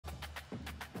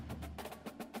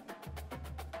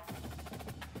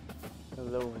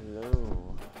Hello,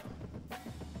 hello.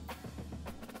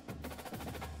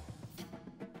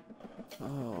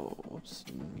 Oh, whoops,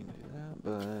 didn't mean to do that,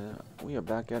 but we are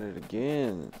back at it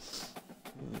again.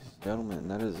 Ladies and gentlemen,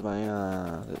 that is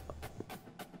my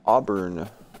Auburn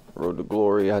road to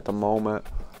glory at the moment.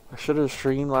 I should have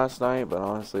streamed last night, but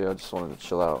honestly, I just wanted to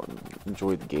chill out and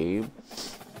enjoy the game.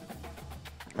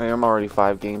 I am already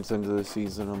 5 games into the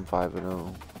season. I'm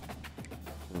 5-0.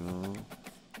 You know.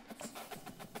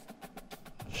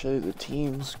 Show you the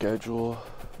team schedule.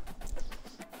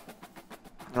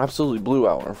 Absolutely blew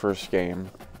out our first game.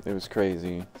 It was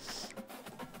crazy.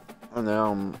 And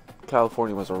then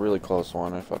California was a really close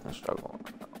one. I fucking struggled.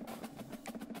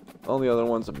 All the other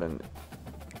ones have been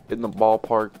in the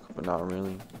ballpark, but not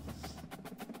really.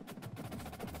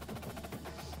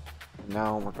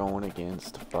 Now we're going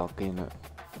against fucking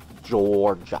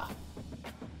Georgia.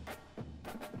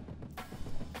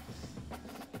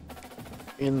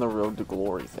 In the road to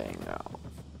glory thing now.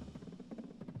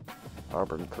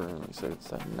 Auburn currently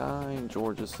sits at 9.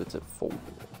 Georgia sits at 4.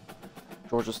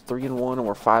 Georgia's 3-1 and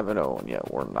we're 5-0, and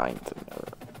yet we're 9th and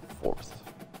 4th.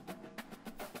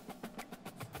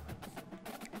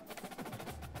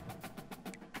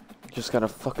 Just gotta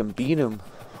fucking beat him.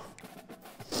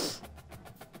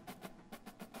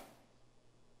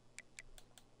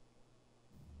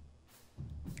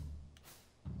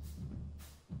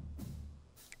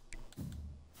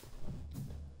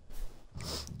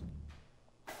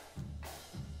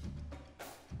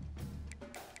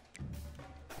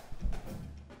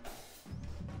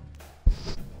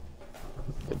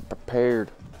 Get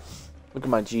prepared. Look at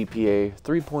my GPA.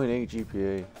 3.8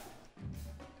 GPA.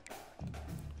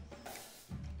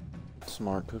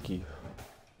 Smart cookie.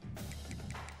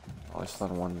 Oh, I still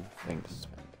had one thing to spend.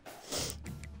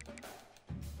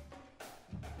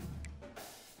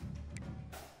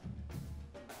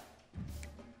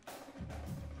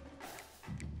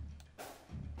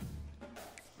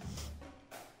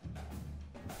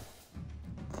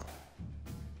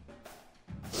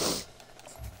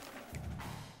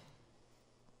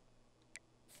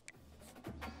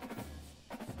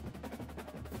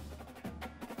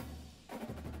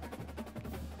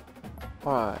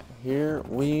 Alright, here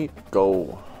we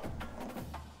go.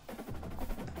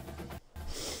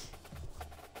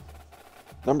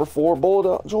 Number 4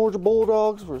 Georgia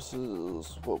Bulldogs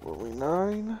versus, what were we,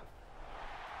 9?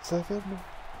 7?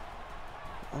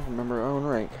 I don't remember our own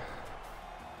rank.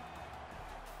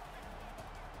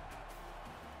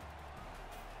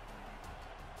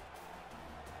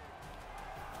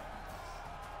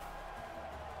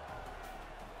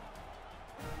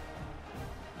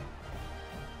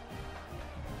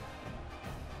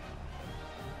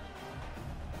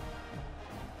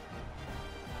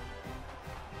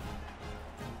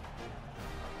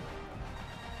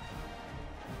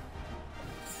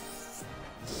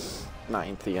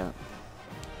 Ninth, yeah.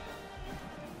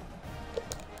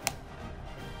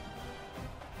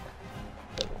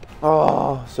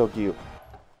 Oh, so cute.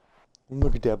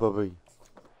 Look at that puppy.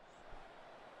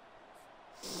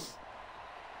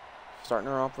 Starting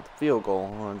her off with a field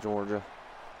goal on Georgia.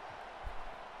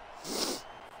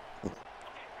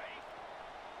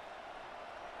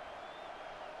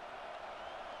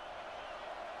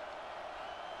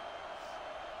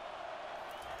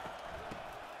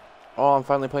 Oh, I'm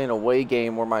finally playing a away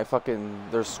game where my fucking,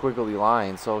 there's squiggly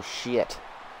lines, so shit.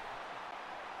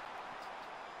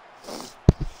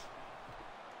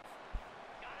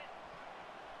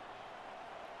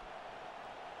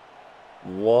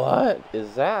 What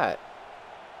is that?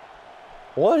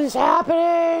 What is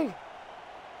happening?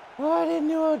 Oh, I didn't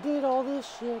know I did all this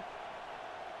shit.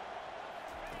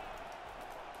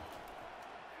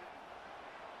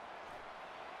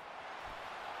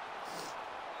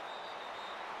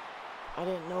 I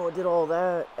didn't know it did all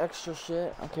that extra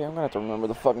shit. Okay, I'm gonna have to remember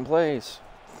the fucking plays.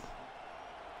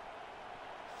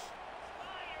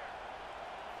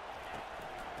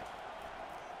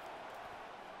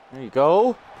 There you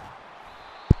go.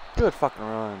 Good fucking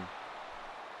run.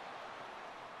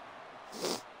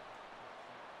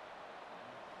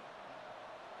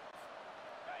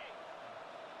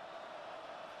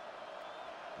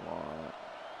 What?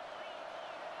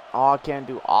 Oh, I can't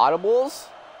do audibles?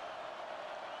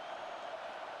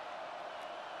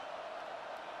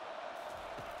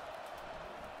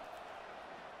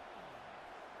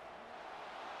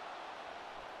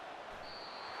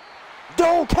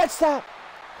 Don't catch that!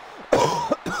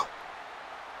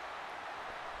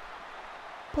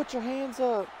 Put your hands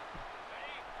up.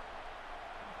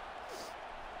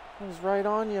 It was right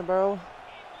on you, bro.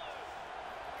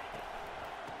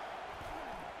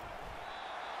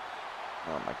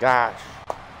 Oh my gosh.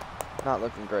 Not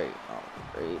looking great. Not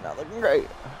looking great. Not looking great.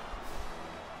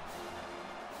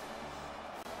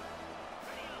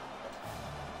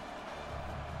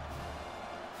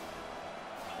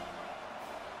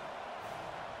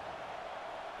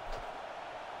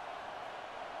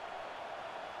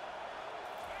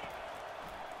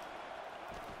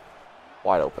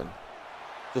 Wide open.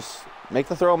 Just make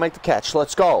the throw, make the catch.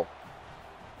 Let's go.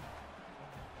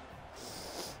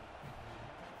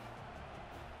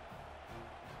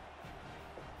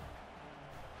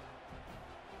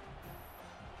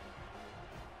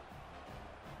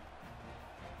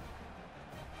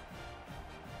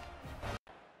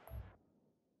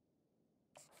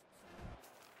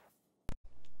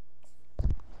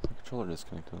 Controller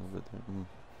disconnected a little bit there.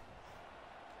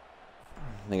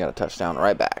 They got a touchdown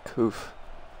right back. Oof.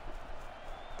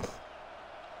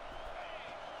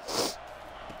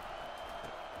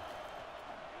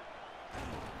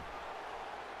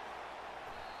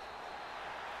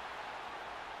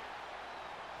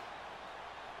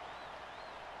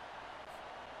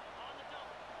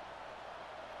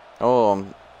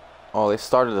 Oh, they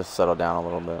started to settle down a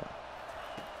little bit.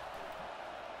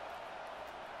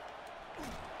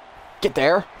 Get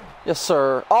there. Yes,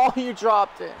 sir. Oh, you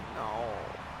dropped it. No.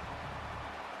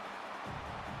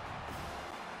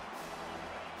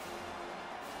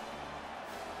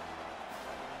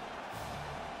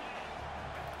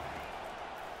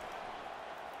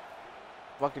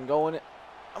 Fucking going it.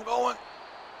 I'm going.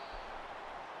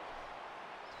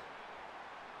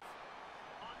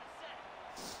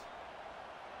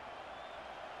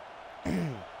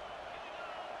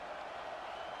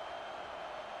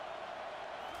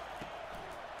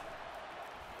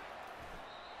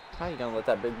 How you gonna let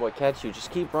that big boy catch you?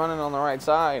 Just keep running on the right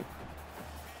side.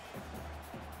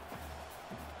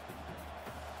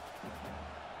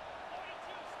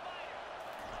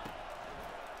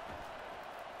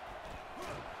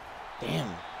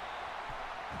 Damn.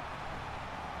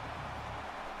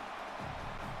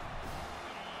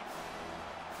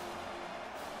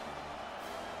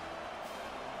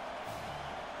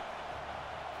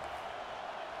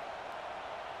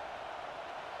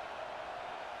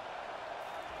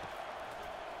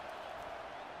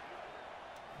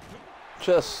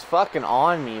 Just fucking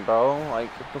on me, bro. Like,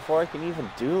 before I can even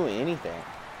do anything.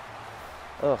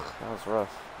 Ugh, that was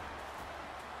rough.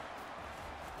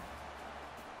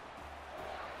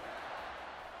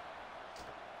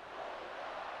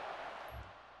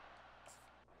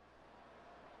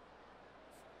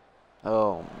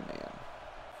 Oh, man.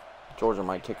 Georgia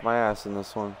might kick my ass in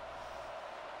this one.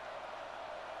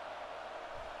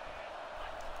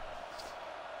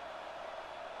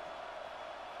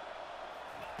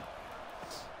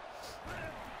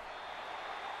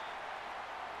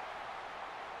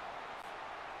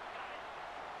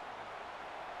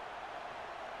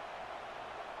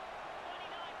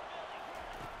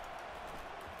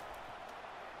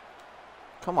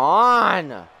 Come on!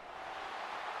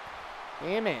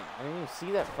 Damn it. I didn't even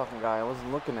see that fucking guy. I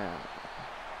wasn't looking at him.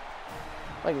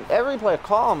 Like, every play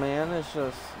call, man, it's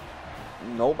just...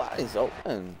 nobody's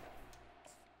open.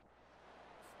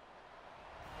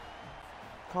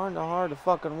 Kinda hard to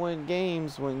fucking win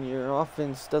games when your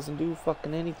offense doesn't do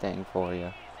fucking anything for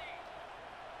you.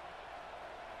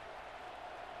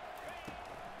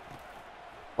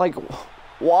 Like...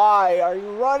 why are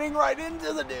you running right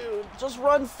into the dude? Just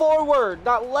run forward,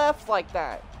 not left like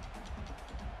that.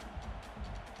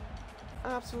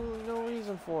 Absolutely no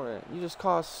reason for it. You just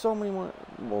cost so many more.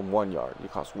 Well, 1 yard. You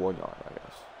cost 1 yard, I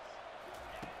guess.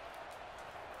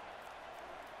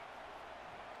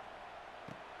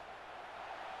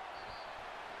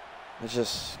 It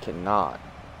just cannot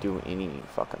do any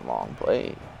fucking long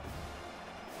play.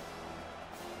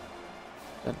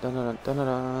 Dun, dun, dun, dun, dun,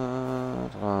 dun,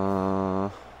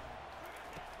 dun.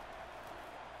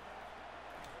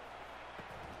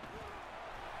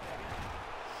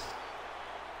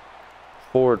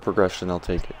 Forward progression, I'll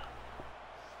take it.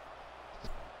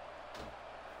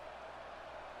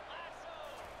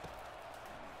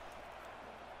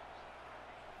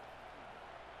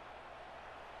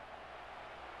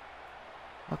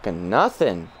 Fucking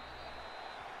nothing.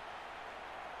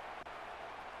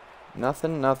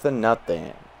 Nothing.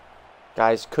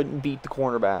 Guys couldn't beat the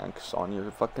cornerbacks on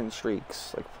your fucking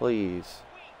streaks. Like, please.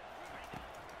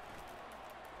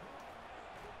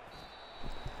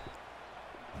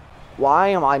 Why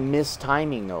am I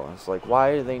mistiming those? Like, why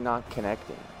are they not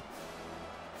connecting?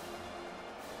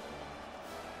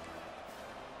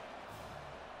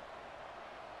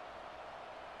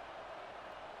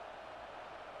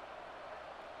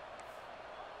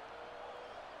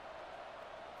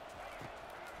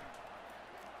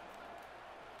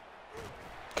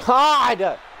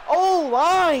 God!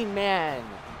 O-line, man!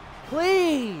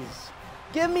 Please!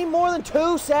 Give me more than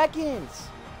 2 seconds!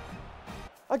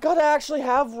 I gotta actually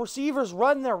have receivers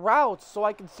run their routes so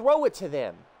I can throw it to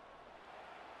them.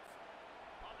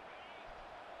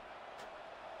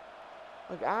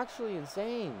 Like, actually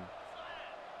insane.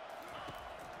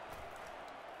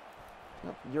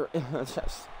 You're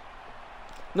just...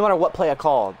 No matter what play I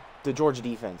call, the Georgia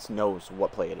defense knows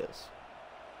what play it is.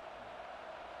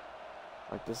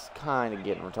 Like, this is kind of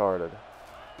getting retarded.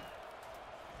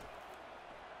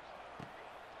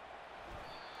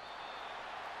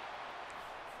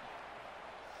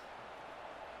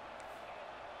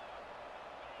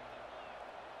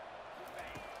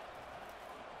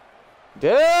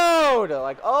 Dude!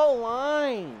 Like, oh,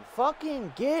 line!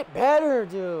 Fucking get better,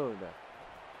 dude!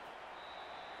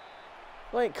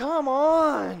 Like, come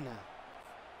on!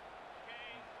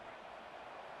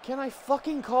 Can I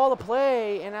fucking call a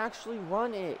play and actually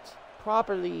run it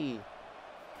properly?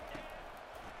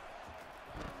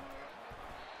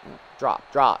 Drop,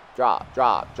 drop, drop,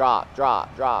 drop, drop,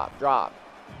 drop, drop, drop.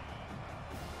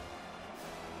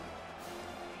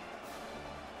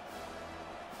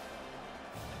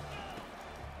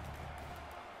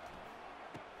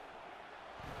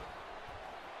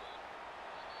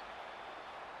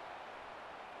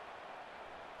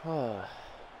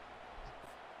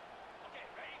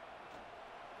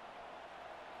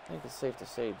 I think it's safe to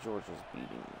say Georgia's beating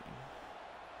me.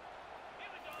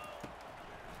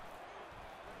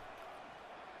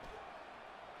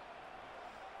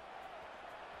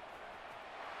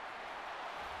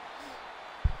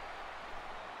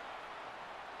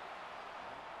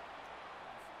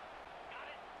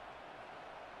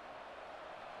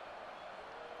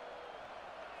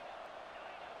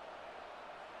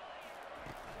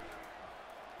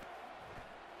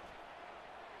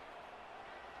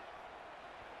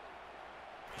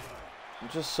 I'm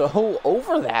just so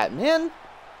over that, man.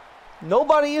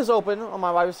 Nobody is open on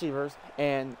my wide receivers,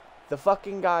 and the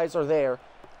fucking guys are there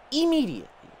immediately.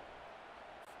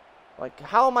 Like,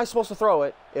 how am I supposed to throw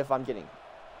it if I'm getting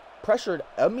pressured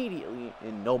immediately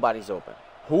and nobody's open?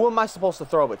 Who am I supposed to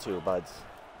throw it to, buds?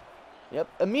 Yep,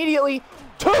 immediately,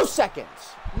 2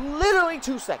 seconds. Literally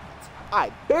 2 seconds.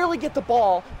 I barely get the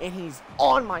ball, and he's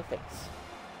on my face.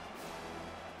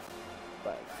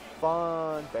 But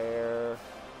fun, fair.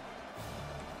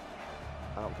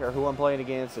 I don't care who I'm playing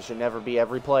against. It should never be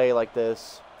every play like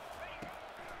this.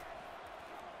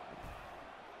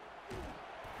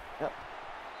 Yep.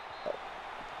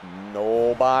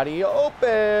 Nobody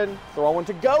open. Throwing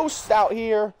to ghosts out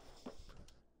here.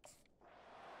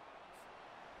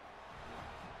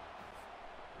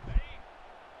 I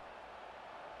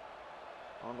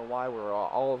don't know why we're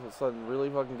all of a sudden really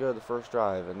fucking good the first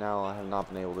drive, and now I have not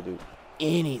been able to do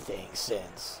anything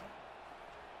since.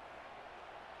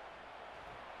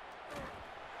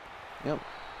 Yep.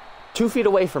 2 feet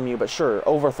away from you, but sure,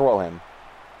 overthrow him.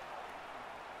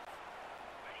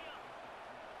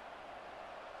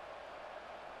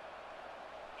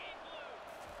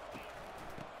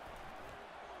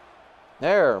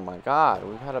 There, my God.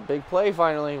 We've had a big play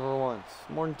finally for once.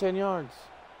 More than 10 yards.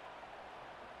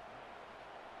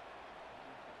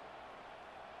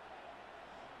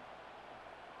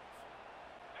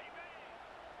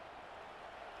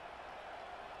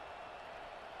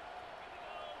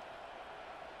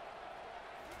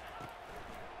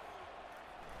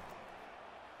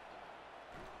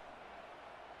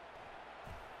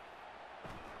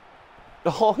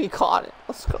 Oh, he caught it.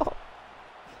 Let's go.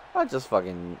 I just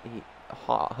fucking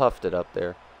huffed it up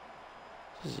there.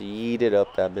 Just yeeted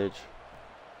up that bitch.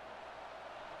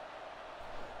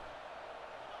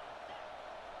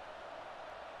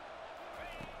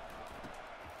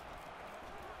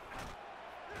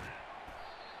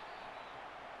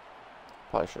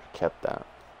 Probably should have kept that.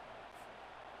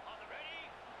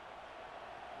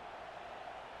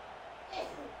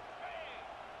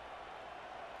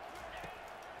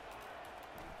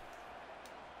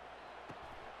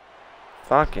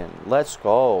 Fucking, let's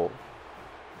go.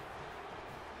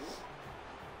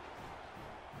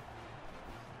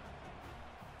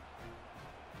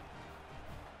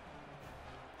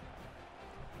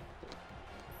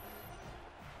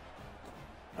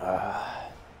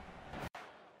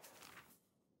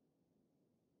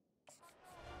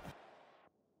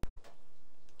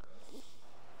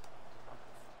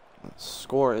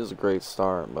 Score is a great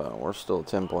start, but we're still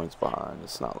 10 points behind.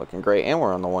 It's not looking great, and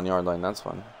we're on the 1 yard line. That's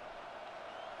fun.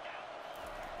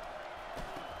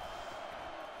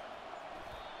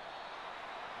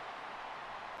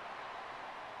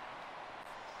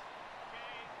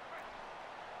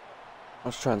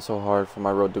 was trying so hard for my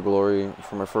road to glory,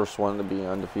 for my first one to be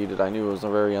undefeated. I knew it was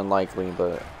very unlikely,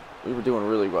 but we were doing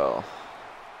really well.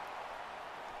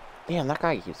 Damn, that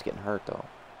guy keeps getting hurt, though.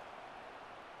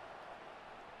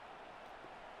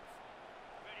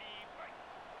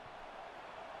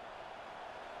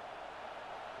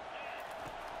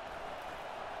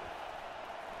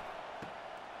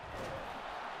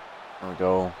 There we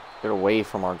go. Get away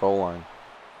from our goal line.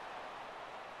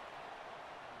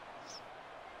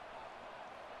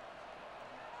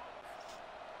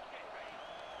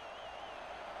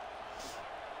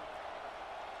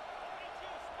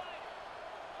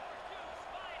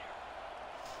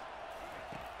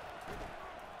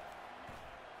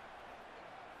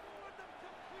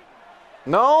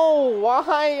 No!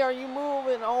 Why are you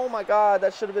moving? Oh my god,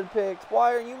 that should have been picked.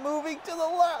 Why are you moving to the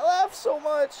left so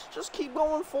much? Just keep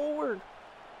going forward.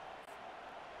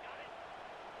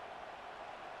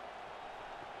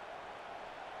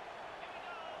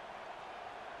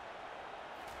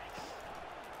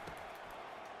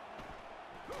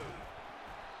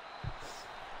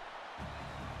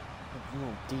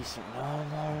 Decent.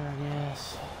 No,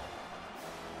 yes.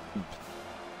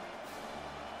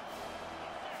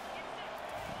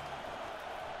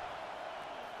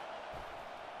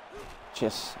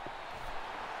 Just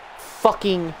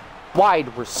fucking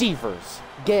wide receivers.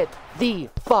 Get the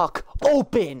fuck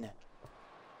open.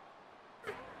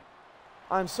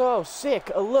 I'm so sick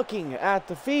of looking at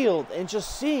the field and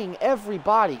just seeing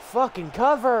everybody fucking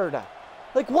covered.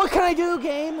 Like, what can I do,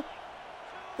 game?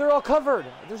 They're all covered.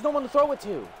 There's no one to throw it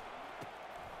to.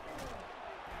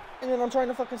 And then I'm trying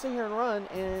to fucking sit here and run,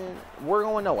 and we're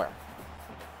going nowhere.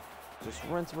 Just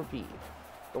rinse and repeat.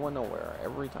 Going nowhere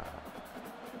every time.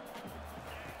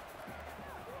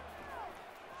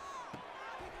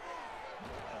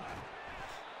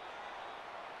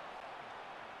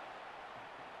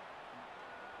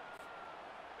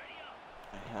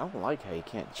 I don't like how you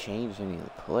can't change any of the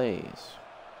plays.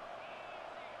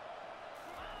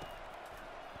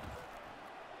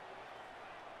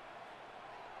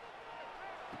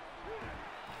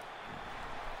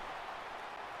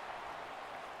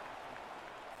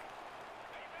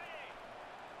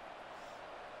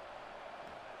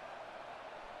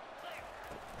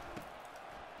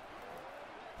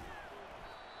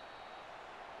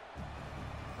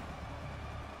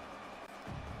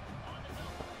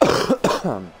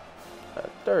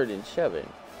 Third and 7.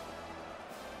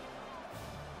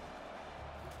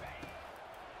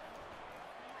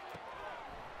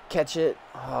 Catch it.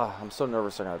 Oh, I'm so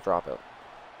nervous I'm going to drop it.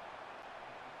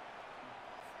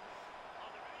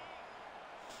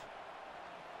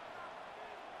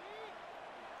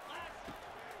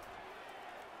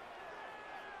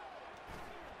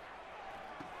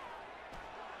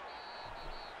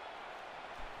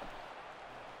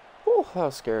 Ooh, that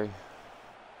was scary.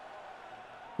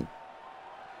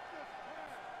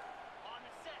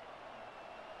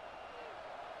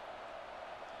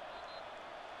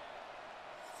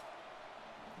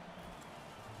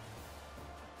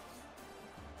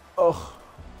 Oh,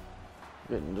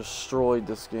 getting destroyed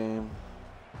this game.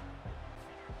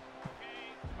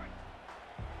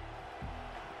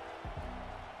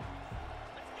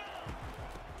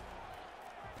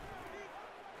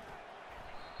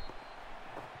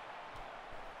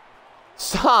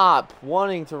 Stop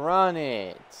wanting to run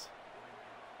it.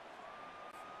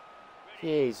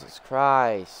 Jesus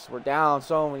Christ. We're down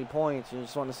so many points. You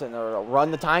just want to sit there and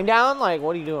run the time down? Like,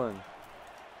 what are you doing?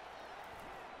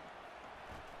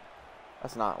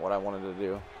 That's not what I wanted to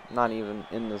do. Not even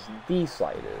in the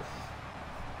slightest.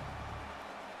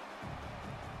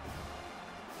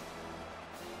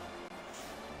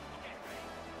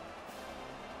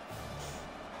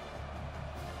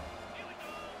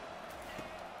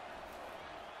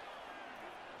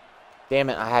 Damn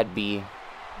it, I had B.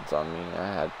 It's on me. I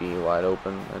had B wide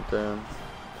open right there.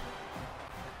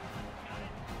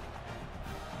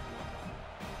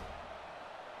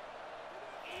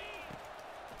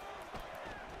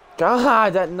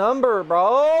 God, that number,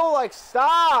 bro. Like,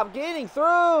 stop getting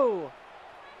through.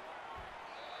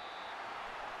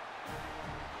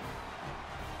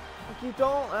 Like, you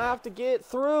don't have to get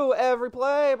through every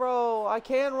play, bro. I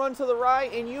can run to the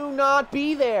right and you not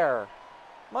be there.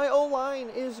 My O-line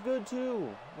is good, too.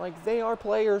 Like, they are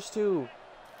players, too.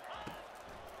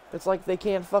 It's like they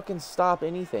can't fucking stop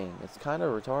anything. It's kind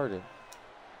of retarded.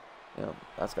 You know,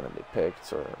 that's going to be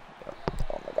picked or... You know,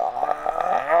 oh, my God.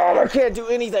 I can't do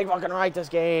anything fucking right this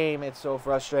game. It's so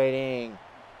frustrating.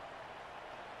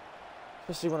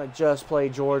 Especially when I just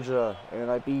played Georgia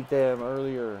and I beat them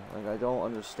earlier. Like, I don't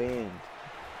understand.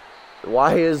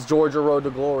 Why is Georgia Road to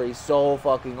Glory so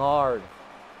fucking hard?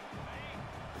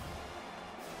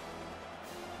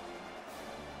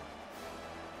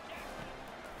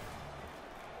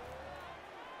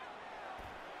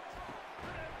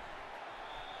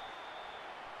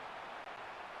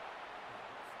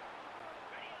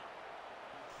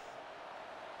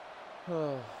 Just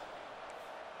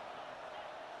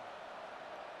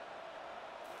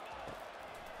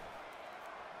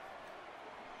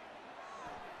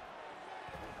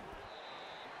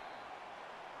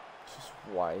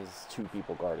why is two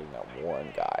people guarding that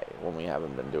one guy when we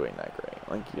haven't been doing that great?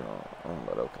 Like, you know,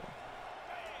 but okay.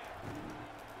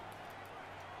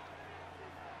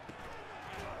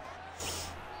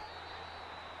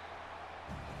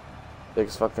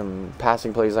 Biggest fucking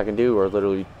passing plays I can do are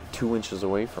literally 2 inches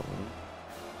away from me.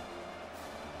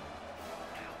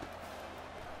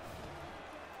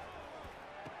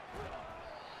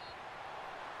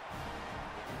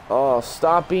 Oh,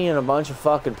 stop being a bunch of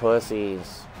fucking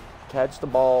pussies. Catch the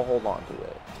ball, hold on to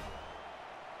it.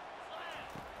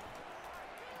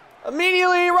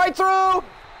 Immediately, right through!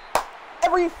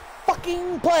 Every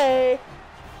fucking play!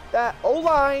 That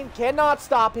O-line cannot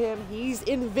stop him. He's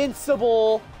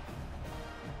invincible.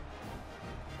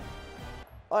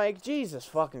 Like, Jesus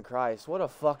fucking Christ. What a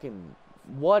fucking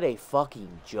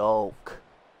joke.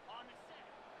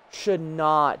 Should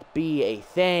not be a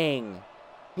thing.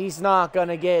 He's not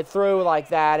gonna get through like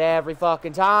that every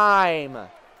fucking time.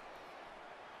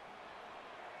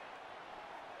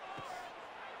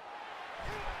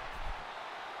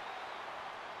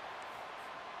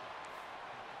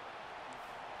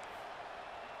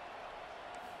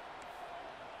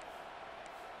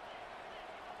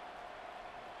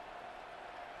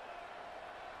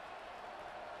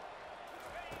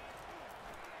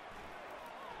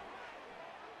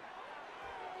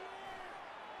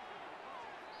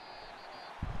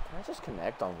 Can I just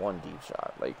connect on one deep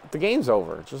shot? Like, the game's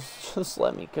over. Just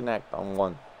let me connect on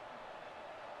one.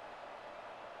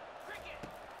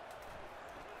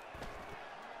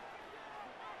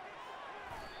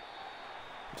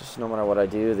 Just no matter what I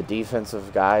do, the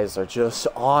defensive guys are just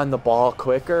on the ball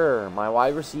quicker. My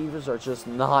wide receivers are just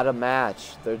not a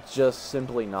match. They're just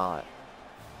simply not.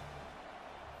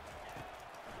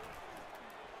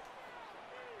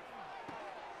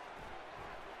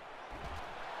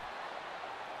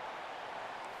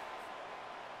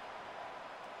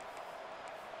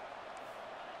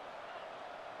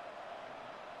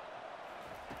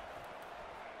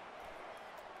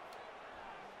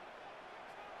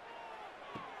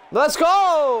 Let's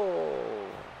go!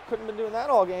 Couldn't have been doing that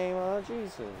all game, huh?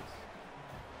 Jesus.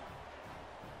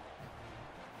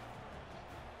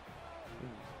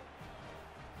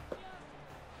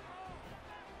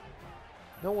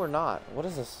 No, we're not. What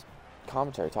is this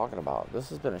commentary talking about? This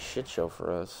has been a shit show for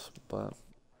us, but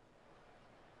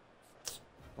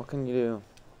what can you do?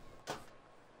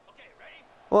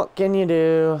 What can you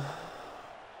do?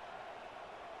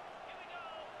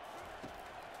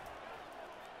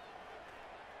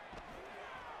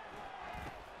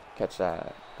 Catch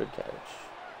that. Good catch.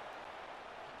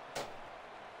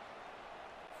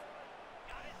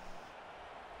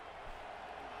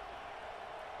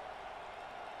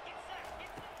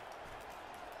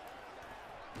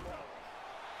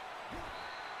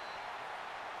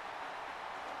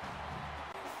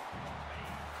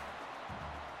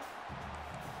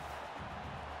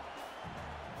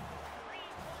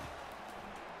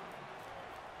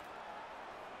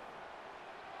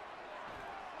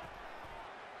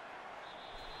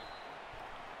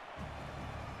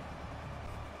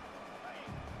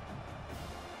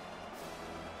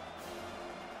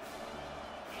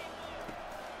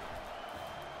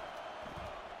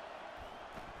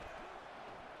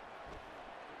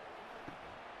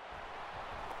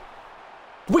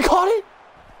 We caught it?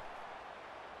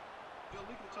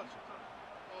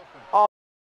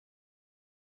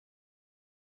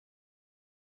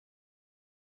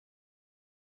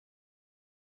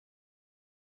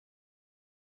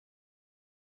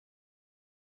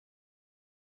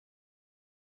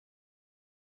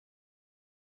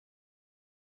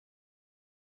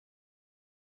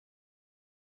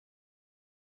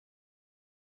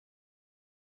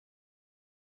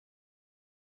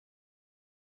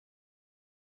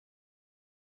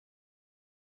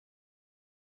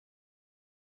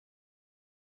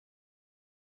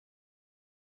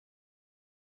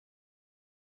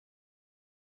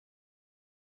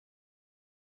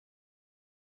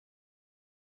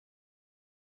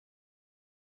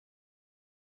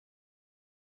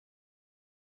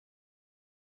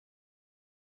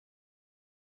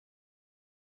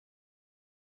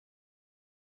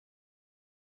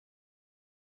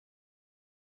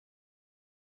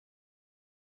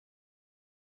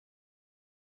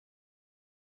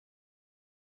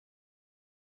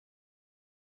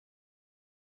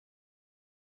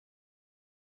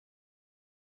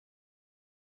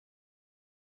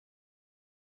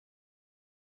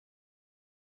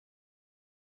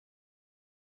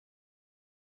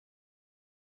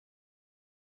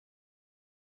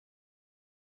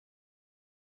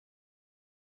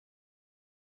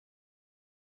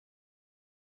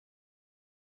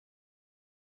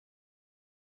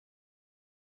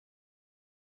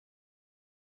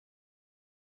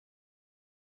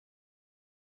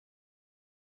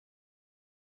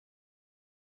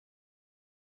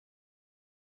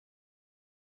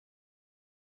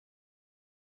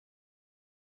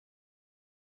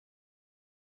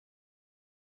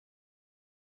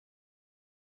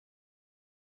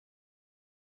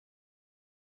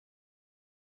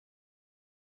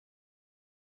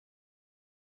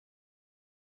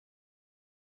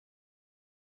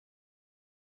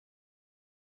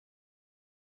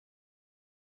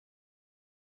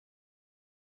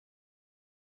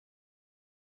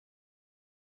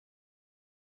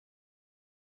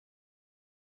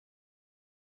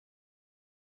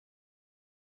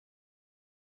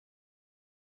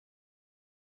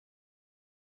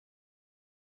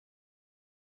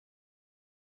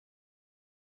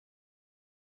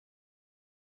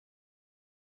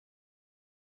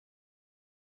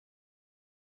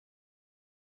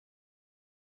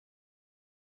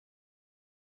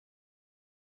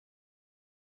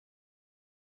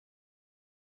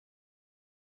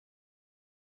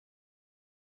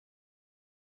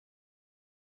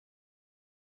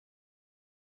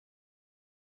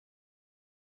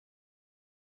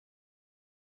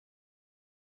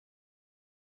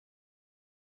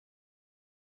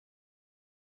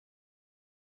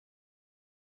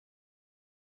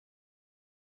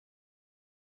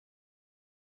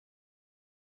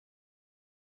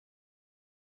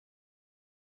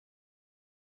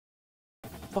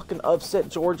 fucking upset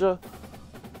Georgia.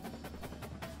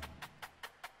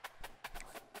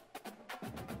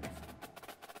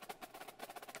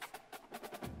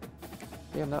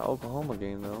 Damn, that Oklahoma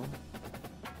game though.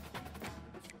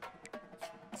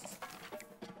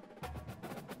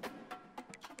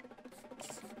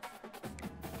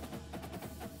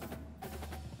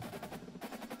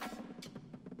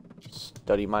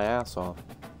 Study my ass off.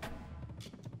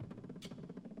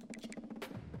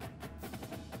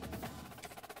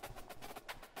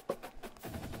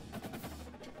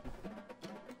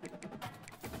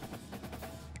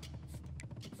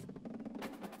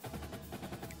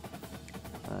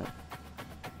 Alright.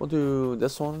 We'll do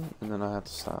this one, and then I have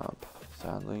to stop,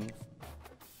 sadly.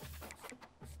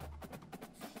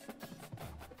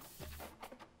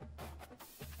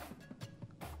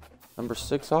 Number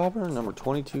 6 Auburn, number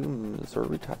 22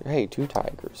 Missouri Tigers. Hey, 2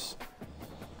 Tigers.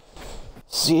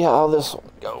 See how this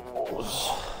one goes.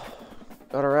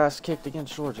 Got our ass kicked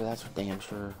against Georgia, that's for damn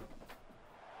sure.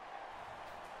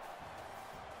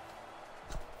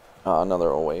 Another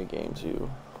away game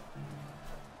too.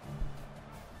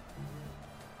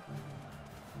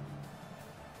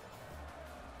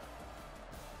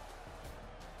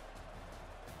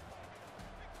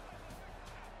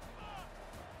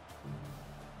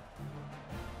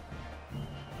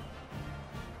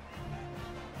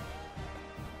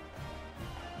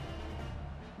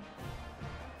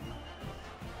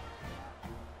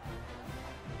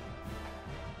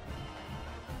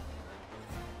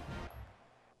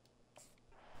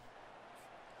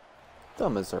 The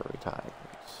Missouri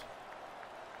Tigers.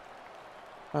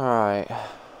 Alright.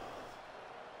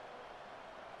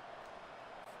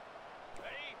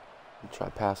 Try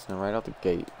passing it right out the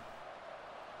gate.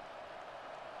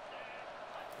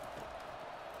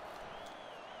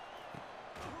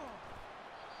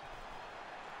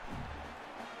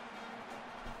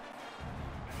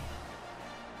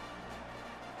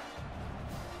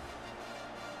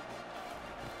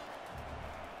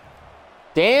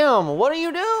 Damn, what are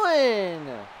you doing?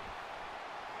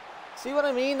 See what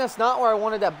I mean? That's not where I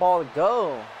wanted that ball to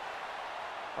go.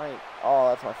 Right. Oh,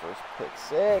 that's my first pick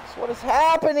 6. What is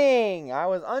happening? I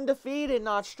was undefeated,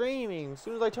 not streaming. As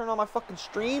soon as I turn on my fucking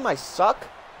stream, I suck.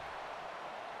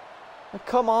 Like,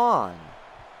 come on.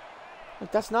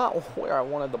 Like, that's not where I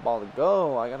wanted the ball to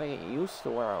go. I gotta get used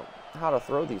to how to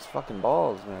throw these fucking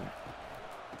balls, man.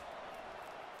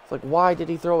 It's like, why did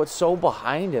he throw it so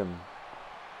behind him?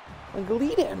 Like,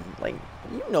 lead him. Like,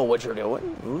 you know what you're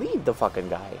doing. Lead the fucking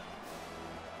guy.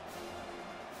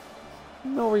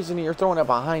 No reason you're throwing it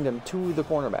behind him to the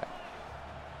cornerback.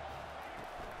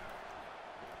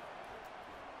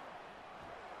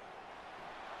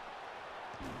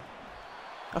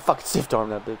 I fucking stiff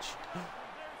arm that bitch.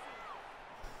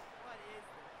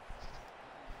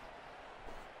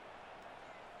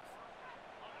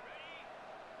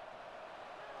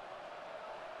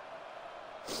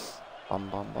 Bum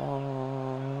bum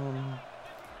bum.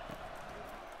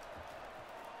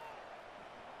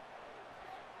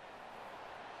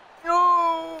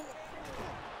 No.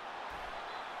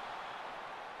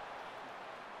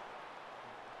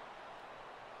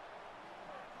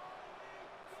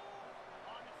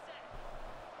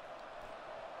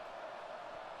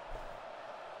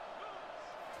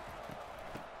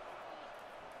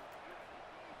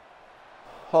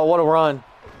 Oh, what a run.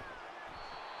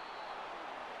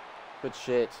 Good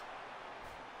shit.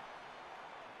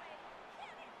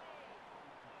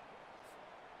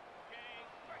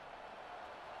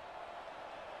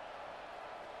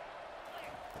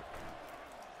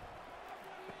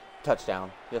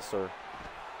 Touchdown. Yes, sir.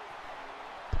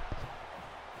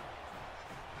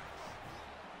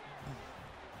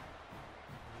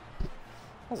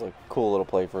 That was a cool little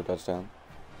play for a touchdown.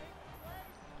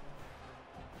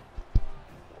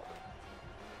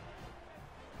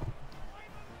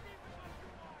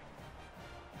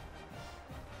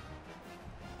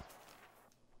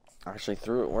 I actually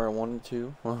threw it where I wanted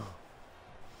to.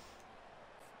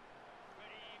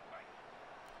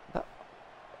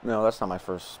 No, that's not my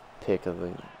first pick of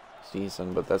the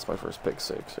season, but that's my first pick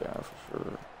 6, yeah, for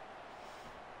sure.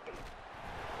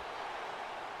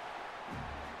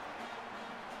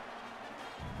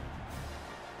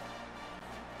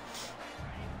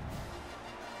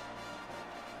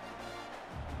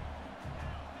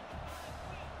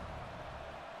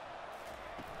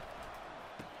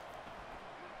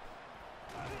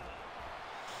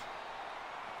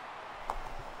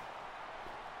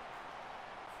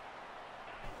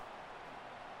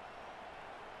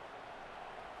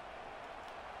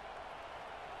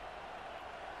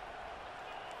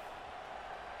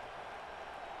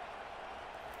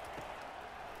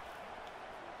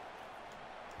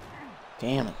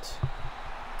 Damn it.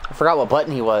 I forgot what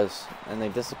button he was, and they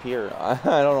disappear. I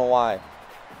don't know why.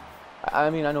 I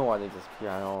mean, I know why they disappear.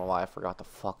 I don't know why I forgot the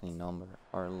fucking number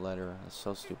or letter. It's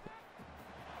so stupid.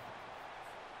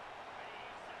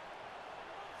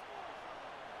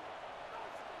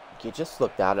 You just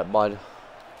looked at it, bud.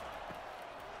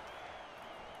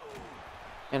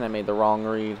 And I made the wrong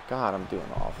read. God, I'm doing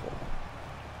awful.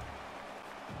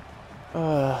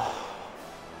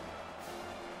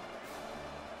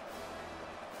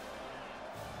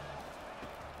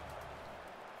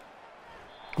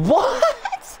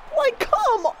 What? Like,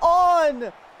 come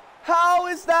on! How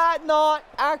is that not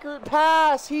accurate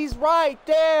pass? He's right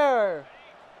there!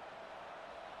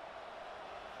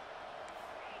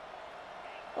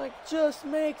 Like, just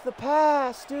make the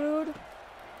pass, dude.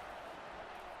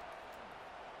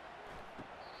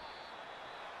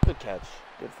 Good catch.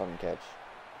 Good fucking catch.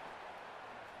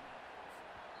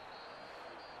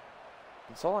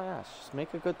 That's all I ask. Just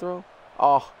make a good throw.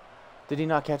 Oh, did he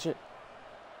not catch it?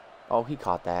 Oh, he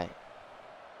caught that.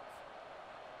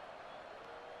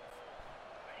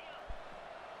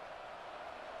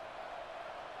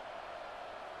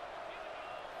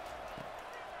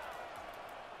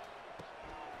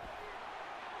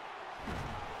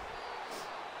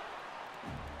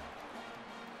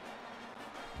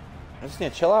 I just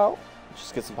need to chill out.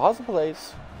 Just get some positive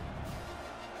plays.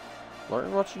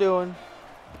 Learn what you're doing.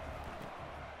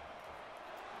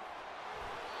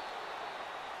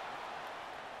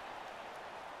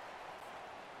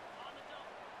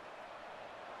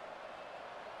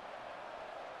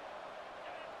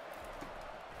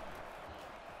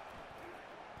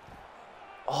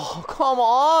 Oh, come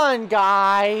on,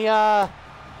 guy.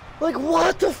 Like,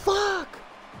 what the fuck?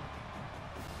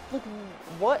 Like,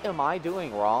 what am I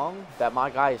doing wrong that my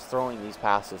guy is throwing these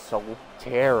passes so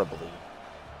terribly?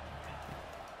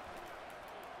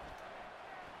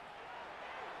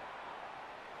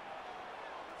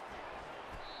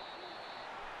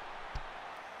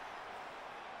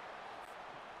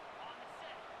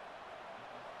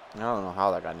 I don't know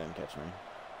how that guy didn't catch me.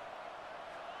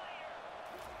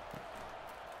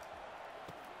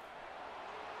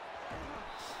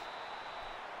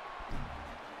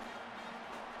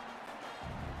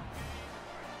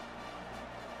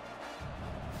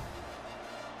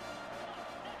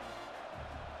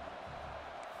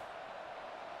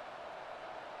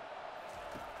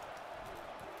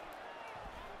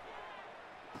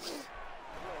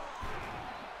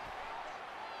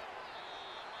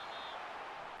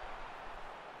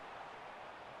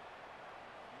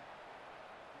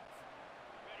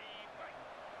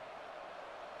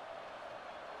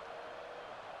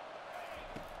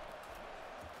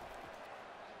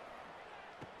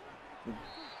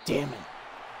 Damn it.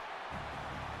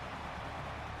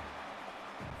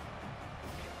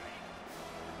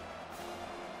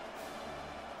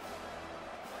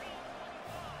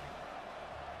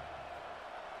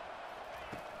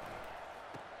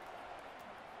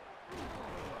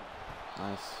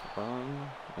 Nice run.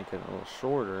 Make it a little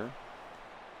shorter.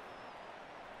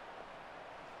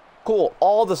 Cool.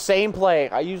 All the same play.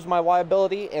 I used my Y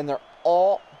ability, and they're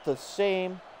all the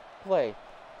same play.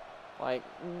 Like,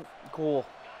 cool.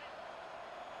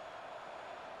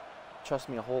 Trust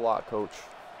me a whole lot, coach.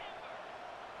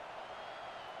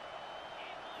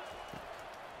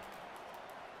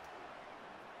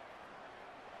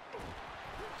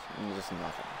 Just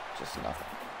nothing. Just nothing.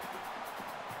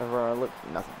 Everywhere I look,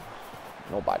 nothing.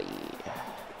 Nobody.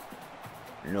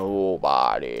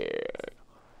 Nobody.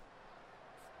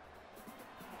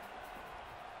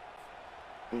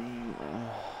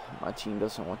 My team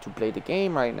doesn't want to play the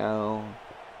game right now.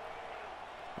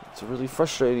 It's really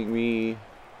frustrating me.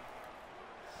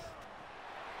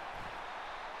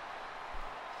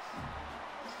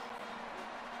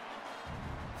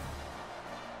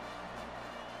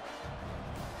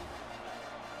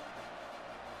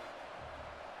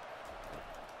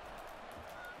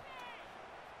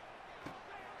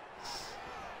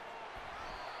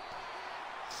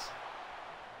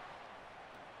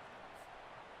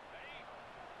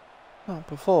 Not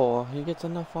before he gets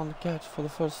enough on the catch for the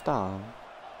first down.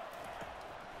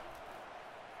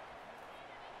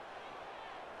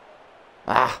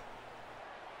 Ah.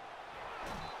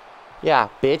 Yeah,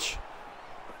 bitch.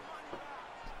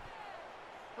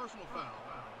 Personal foul.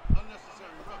 Unnecessary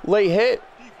roughness. Late hit.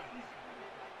 Defense.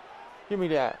 Give me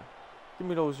that. Give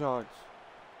me those yards.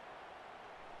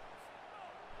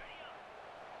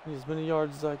 Need as many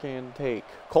yards as I can take.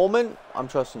 Coleman, I'm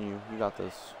trusting you. You got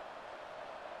this.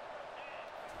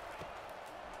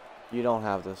 You don't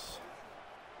have this.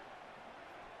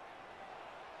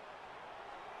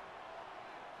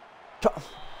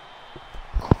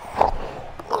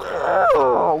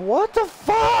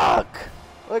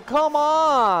 Like, come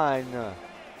on!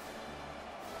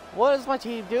 What is my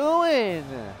team doing?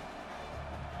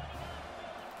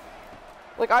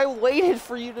 Like, I waited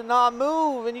for you to not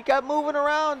move, and you kept moving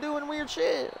around doing weird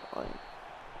shit. Like,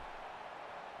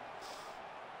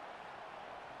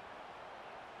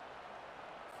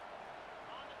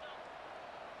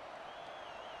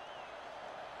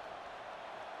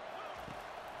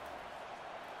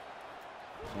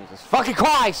 Jesus fucking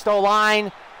Christ,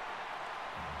 O-line!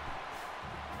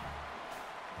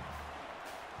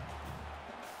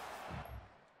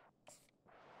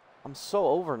 I'm so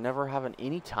over never having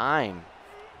any time.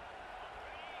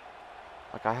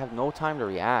 Like, I have no time to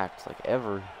react, like,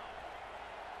 ever.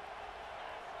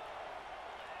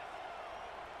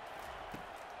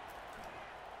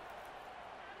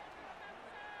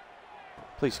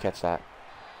 Please catch that.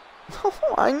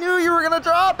 I knew you were gonna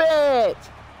drop it!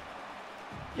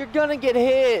 You're gonna get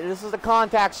hit. This is a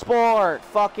contact sport.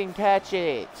 Fucking catch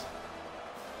it.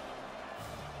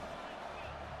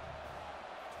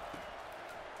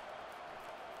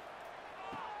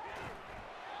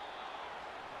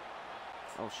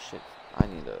 Oh shit. I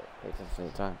need to pay attention to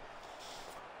the time.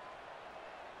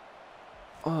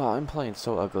 Oh, I'm playing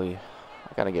so ugly.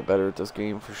 I gotta get better at this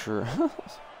game for sure.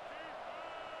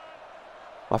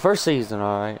 My first season,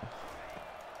 alright.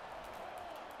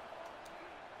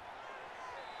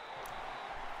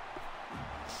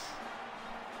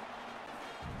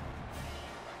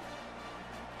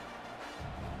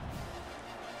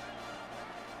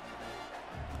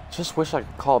 Just wish I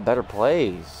could call better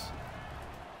plays.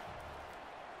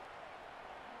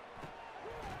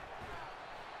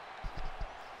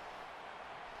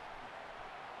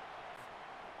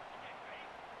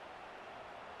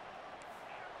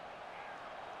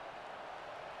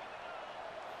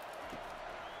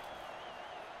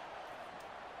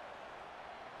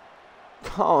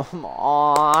 Come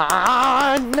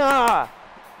on!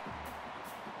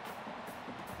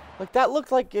 Like, that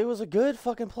looked like it was a good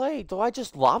fucking play. Do I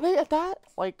just lob it at that?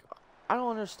 Like, I don't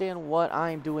understand what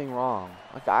I'm doing wrong.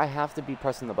 Like, I have to be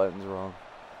pressing the buttons wrong.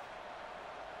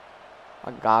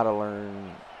 I gotta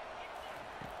learn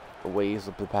the ways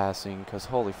of the passing, because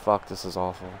holy fuck, this is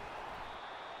awful.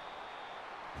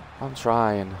 I'm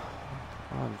trying.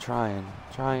 I'm trying.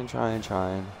 Trying.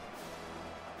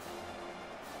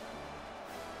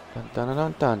 Dun dun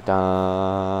dun dun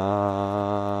dun.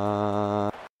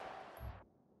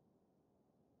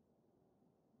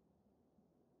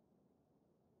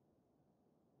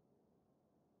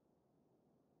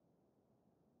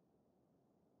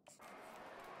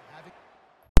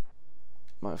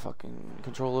 My fucking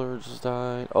controller just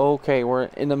died. Okay, we're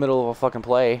in the middle of a fucking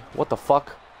play. What the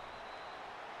fuck?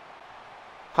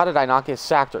 How did I not get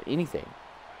sacked or anything?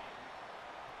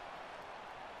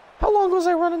 How long was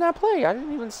I running that play? I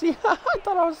didn't even see. I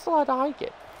thought I was still had to hike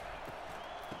it.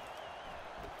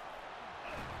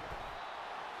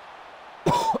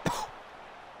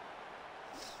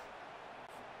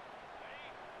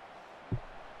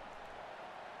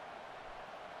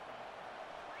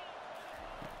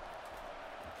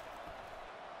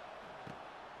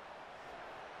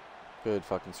 Good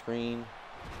fucking screen.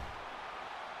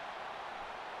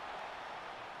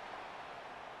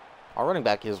 Our running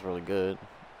back is really good.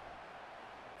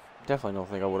 Definitely don't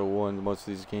think I would have won most of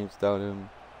these games without him.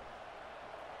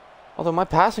 Although my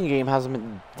passing game hasn't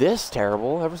been this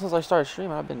terrible. Ever since I started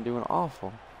streaming, I've been doing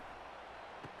awful.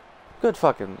 Good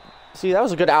fucking... See, that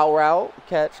was a good out route.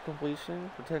 Catch,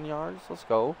 completion for 10 yards. Let's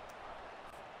go.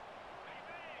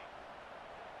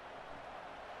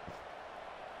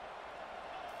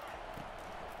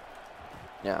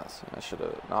 Yeah, see, I should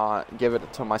have not given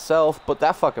it to myself, but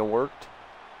that fucking worked.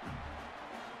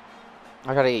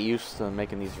 I gotta get used to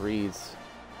making these reads.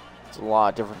 It's a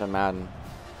lot different than Madden.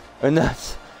 And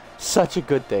that's such a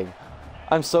good thing.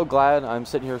 I'm so glad I'm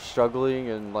sitting here struggling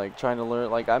and like trying to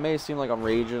learn. Like, I may seem like I'm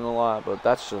raging a lot, but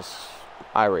that's just...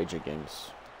 I rage at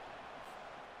games.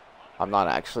 I'm not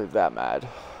actually that mad.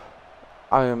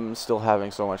 I am still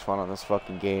having so much fun on this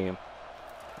fucking game.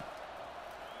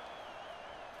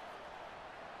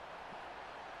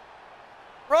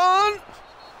 Run!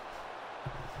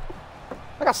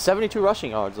 I got 72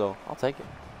 rushing yards, though. I'll take it.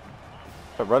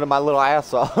 I'm running my little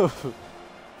ass off.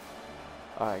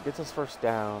 Alright, get this first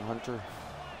down, Hunter.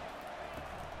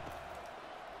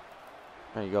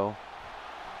 There you go.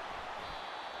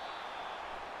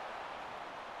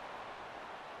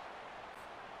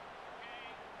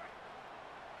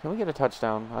 Can we get a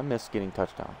touchdown? I miss getting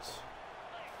touchdowns.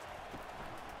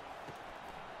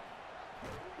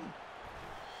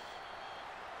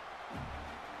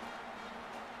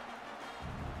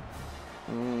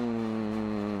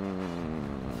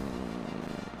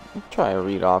 Try a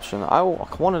read option. I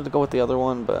wanted to go with the other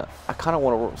one, but I kind of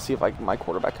want to see if my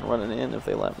quarterback can run it in if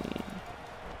they let me.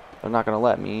 They're not going to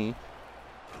let me.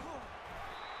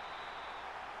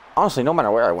 Honestly, no matter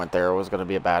where I went there, it was going to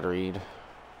be a bad read.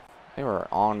 They were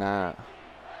on that.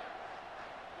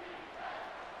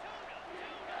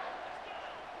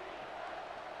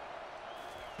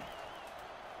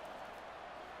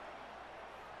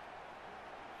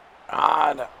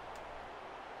 God.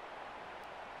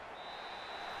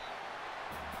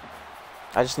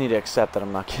 I just need to accept that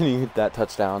I'm not getting that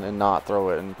touchdown and not throw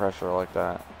it in pressure like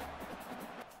that.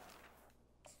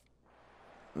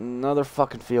 Another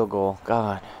fucking field goal.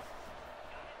 God.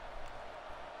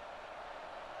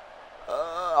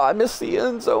 I miss the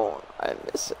end zone. I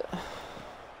miss it.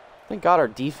 Thank God our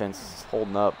defense is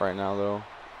holding up right now, though.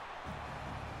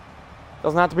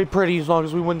 Doesn't have to be pretty as long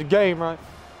as we win the game, right?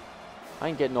 I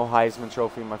ain't getting no Heisman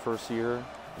Trophy in my first year.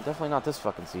 Definitely not this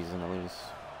fucking season, at least.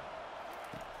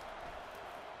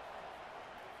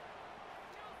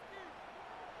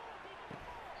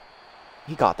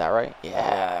 He got that, right?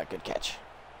 Yeah, good catch.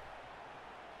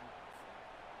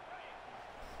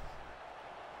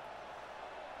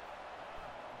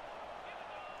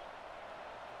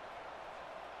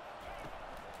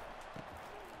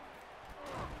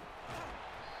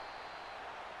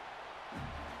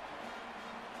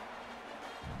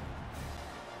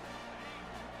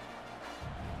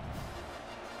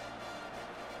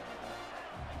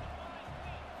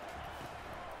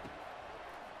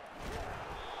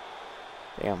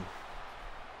 Damn.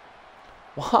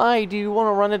 Why do you want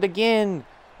to run it again?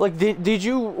 Like, did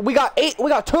you... We got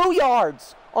 2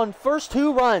 yards on first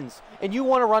 2 runs, and you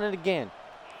want to run it again.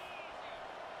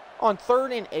 On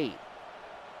 3rd and 8.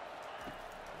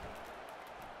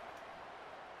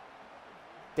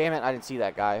 Damn it, I didn't see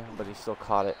that guy, but he still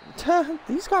caught it.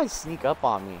 These guys sneak up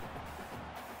on me.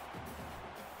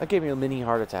 That gave me a mini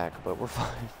heart attack, but we're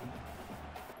fine.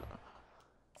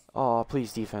 Oh,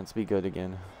 please, defense, be good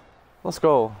again. Let's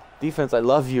go. Defense, I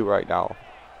love you right now.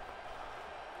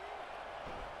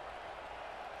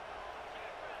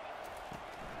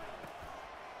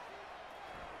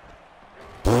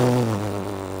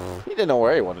 He didn't know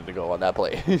where he wanted to go on that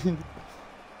play.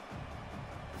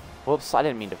 Whoops, I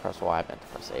didn't mean to press Y. I meant to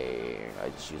press A. I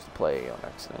just used the play on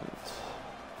accident.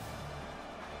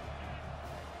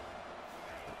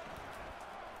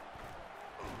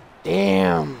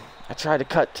 Damn. I tried to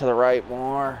cut to the right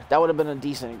more. That would have been a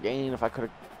decent gain if I could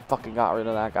have fucking got rid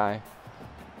of that guy.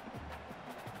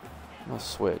 I'm going to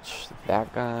switch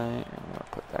that guy, and I'm going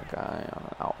to put that guy on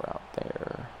an out route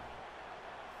there.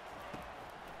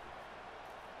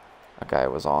 That guy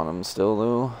was on him still,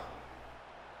 though.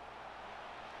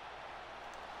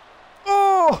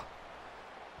 Oh!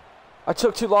 I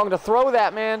took too long to throw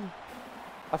that, man.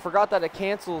 I forgot that it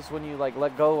cancels when you, like,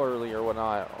 let go early or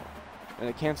whatnot. And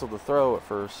it canceled the throw at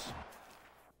first.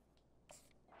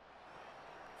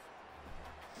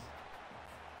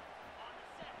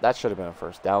 That should have been a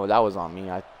first down. That was on me.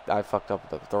 I fucked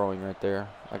up the throwing right there.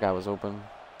 That guy was open.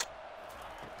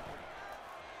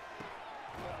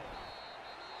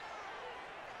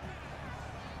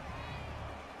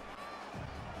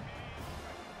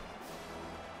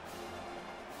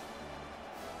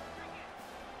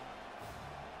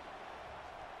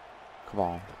 Come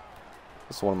on.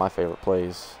 This is one of my favorite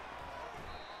plays.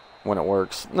 When it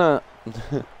works. Nah.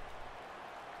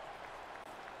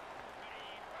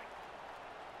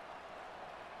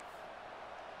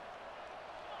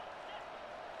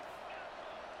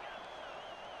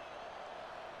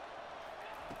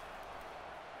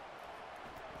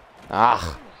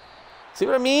 Ah. See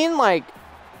what I mean? Like,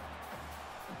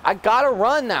 I gotta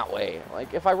run that way.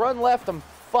 Like, if I run left, I'm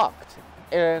fucked.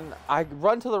 And I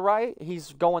run to the right,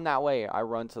 he's going that way. I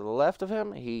run to the left of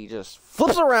him, he just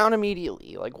flips around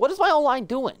immediately. Like, what is my O-line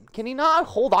doing? Can he not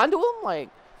hold on to him? Like,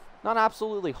 not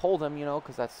absolutely hold him, you know,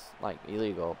 because that's, like,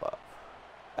 illegal. But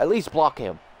at least block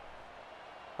him.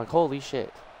 Like, holy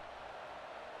shit.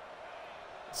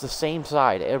 It's the same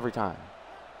side every time.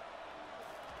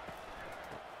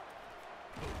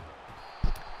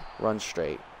 Run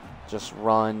straight. Just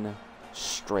run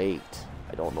straight.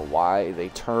 I don't know why they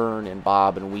turn and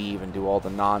bob and weave and do all the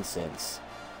nonsense.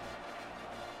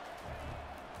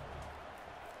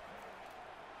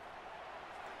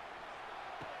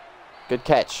 Good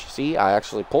catch. See, I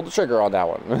actually pulled the trigger on that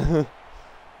one.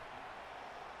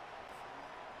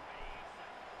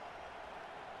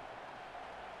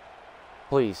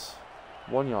 Please.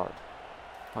 1 yard.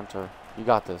 Hunter, you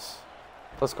got this.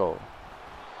 Let's go.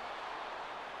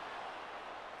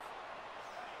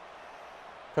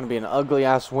 Gonna be an ugly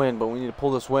ass win, but we need to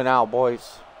pull this win out,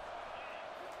 boys.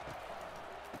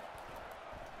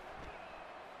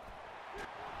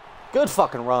 Good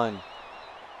fucking run.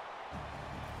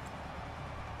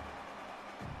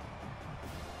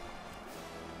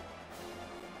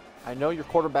 I know your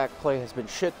quarterback play has been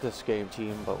shit this game,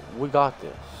 team, but we got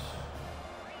this.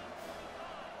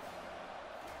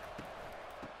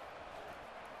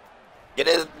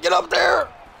 Get up there!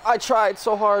 I tried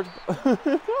so hard.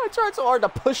 I tried so hard to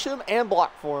push him and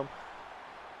block for him.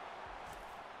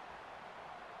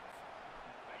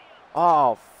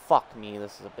 Oh, fuck me.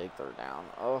 This is a big third down.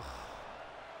 Ugh.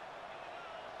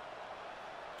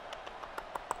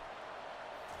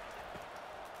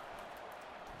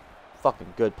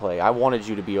 Fucking good play. I wanted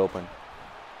you to be open.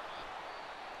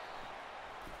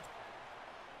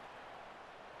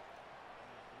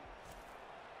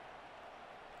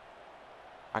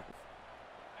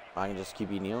 I can just keep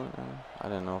you kneeling? I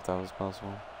didn't know if that was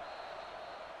possible.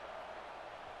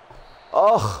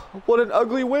 Oh, what an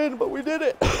ugly win, but we did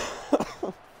it.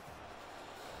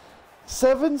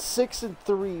 7, 6, and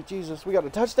 3. Jesus, we got a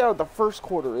touchdown at the first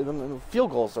quarter and then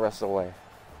field goals the rest of the way.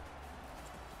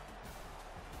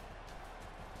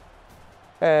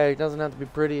 Hey, it doesn't have to be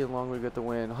pretty as long as we get the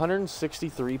win.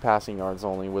 163 passing yards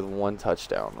only with 1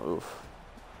 touchdown. Oof.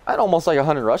 I had almost like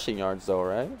 100 rushing yards though,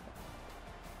 right?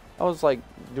 I was like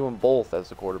doing both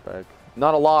as a quarterback.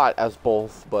 Not a lot as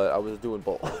both, but I was doing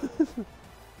both.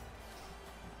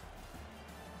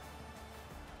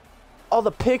 Oh,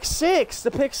 the pick six. The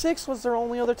pick six was their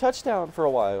only other touchdown for a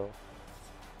while.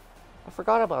 I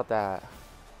forgot about that.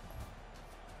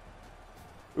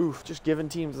 Oof, just giving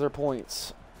teams their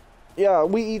points. Yeah,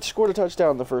 we each scored a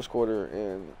touchdown in the first quarter,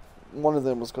 and one of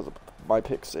them was because of my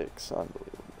pick six.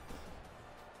 Unbelievable.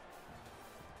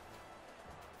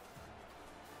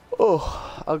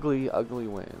 Oh, ugly, ugly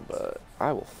win, but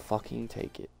I will fucking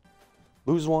take it.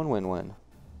 Lose one, win one.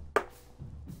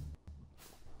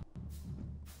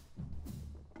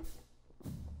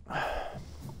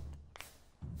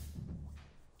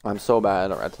 I'm so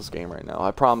bad at this game right now.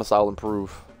 I promise I'll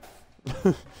improve.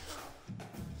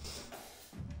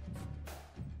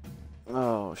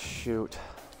 Oh, shoot.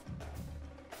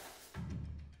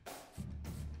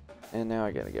 And now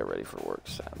I gotta get ready for work,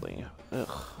 sadly.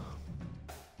 Ugh.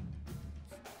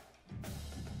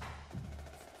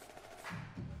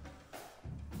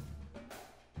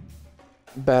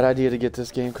 Bad idea to get this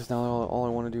game, because now all I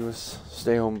want to do is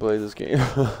stay home and play this game.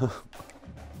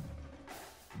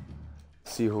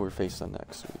 See who we're facing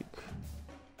next week.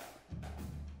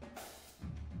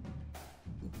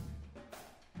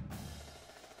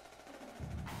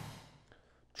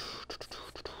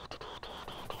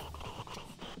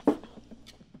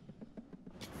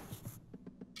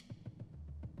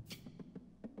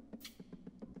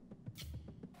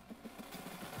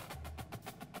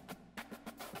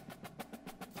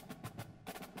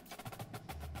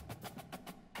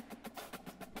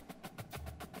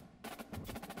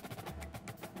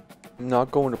 I'm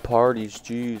not going to parties,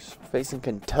 jeez. Facing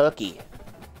Kentucky.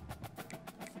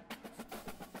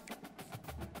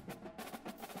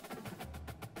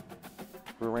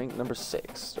 We're ranked number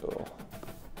 6, so.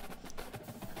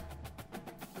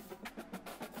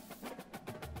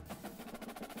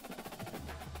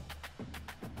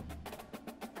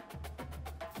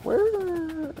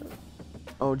 Where?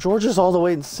 Oh, Georgia's all the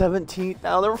way in 17th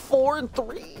now. They're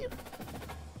 4-3.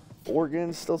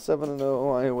 Oregon still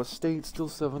 7-0. Iowa State still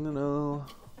 7-0.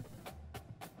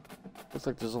 Looks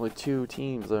like there's only 2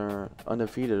 teams that are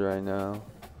undefeated right now.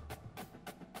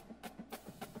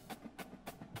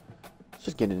 It's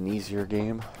just getting an easier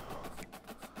game.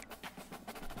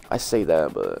 I say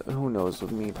that, but who knows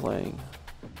with me playing.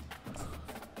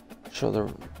 Show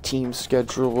the team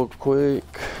schedule real quick.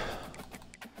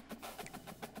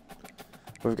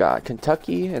 We've got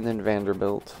Kentucky and then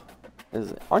Vanderbilt.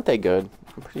 Aren't they good?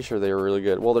 I'm pretty sure they were really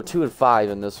good. Well, they're 2-5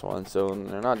 in this one, so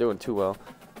they're not doing too well.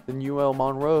 Then UL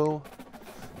Monroe,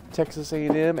 Texas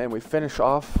A&M, and we finish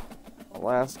off the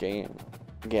last game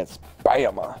against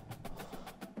Bama.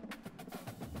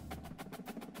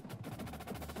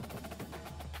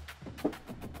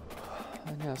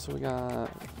 And yeah, so we got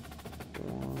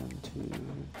 1, 2,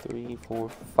 3, 4,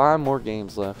 5 more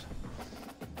games left.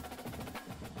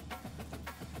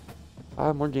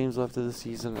 5 more games left of the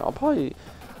season. I'm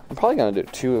probably gonna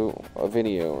do a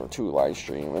video or 2 live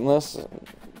stream, unless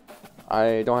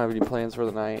I don't have any plans for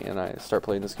the night and I start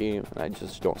playing this game and I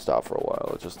just don't stop for a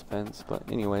while. It just depends. But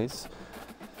anyways,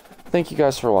 thank you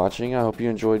guys for watching. I hope you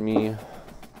enjoyed me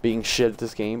being shit at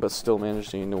this game, but still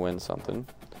managing to win something.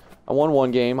 I won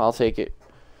 1 game. I'll take it.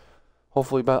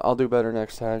 Hopefully, I'll do better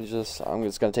next time.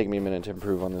 It's gonna take me a minute to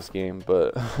improve on this game,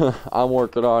 but I'm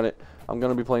working on it. I'm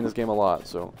gonna be playing this game a lot,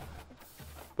 so.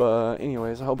 But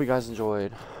anyways, I hope you guys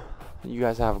enjoyed. You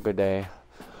guys have a good day.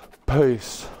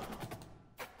 Peace.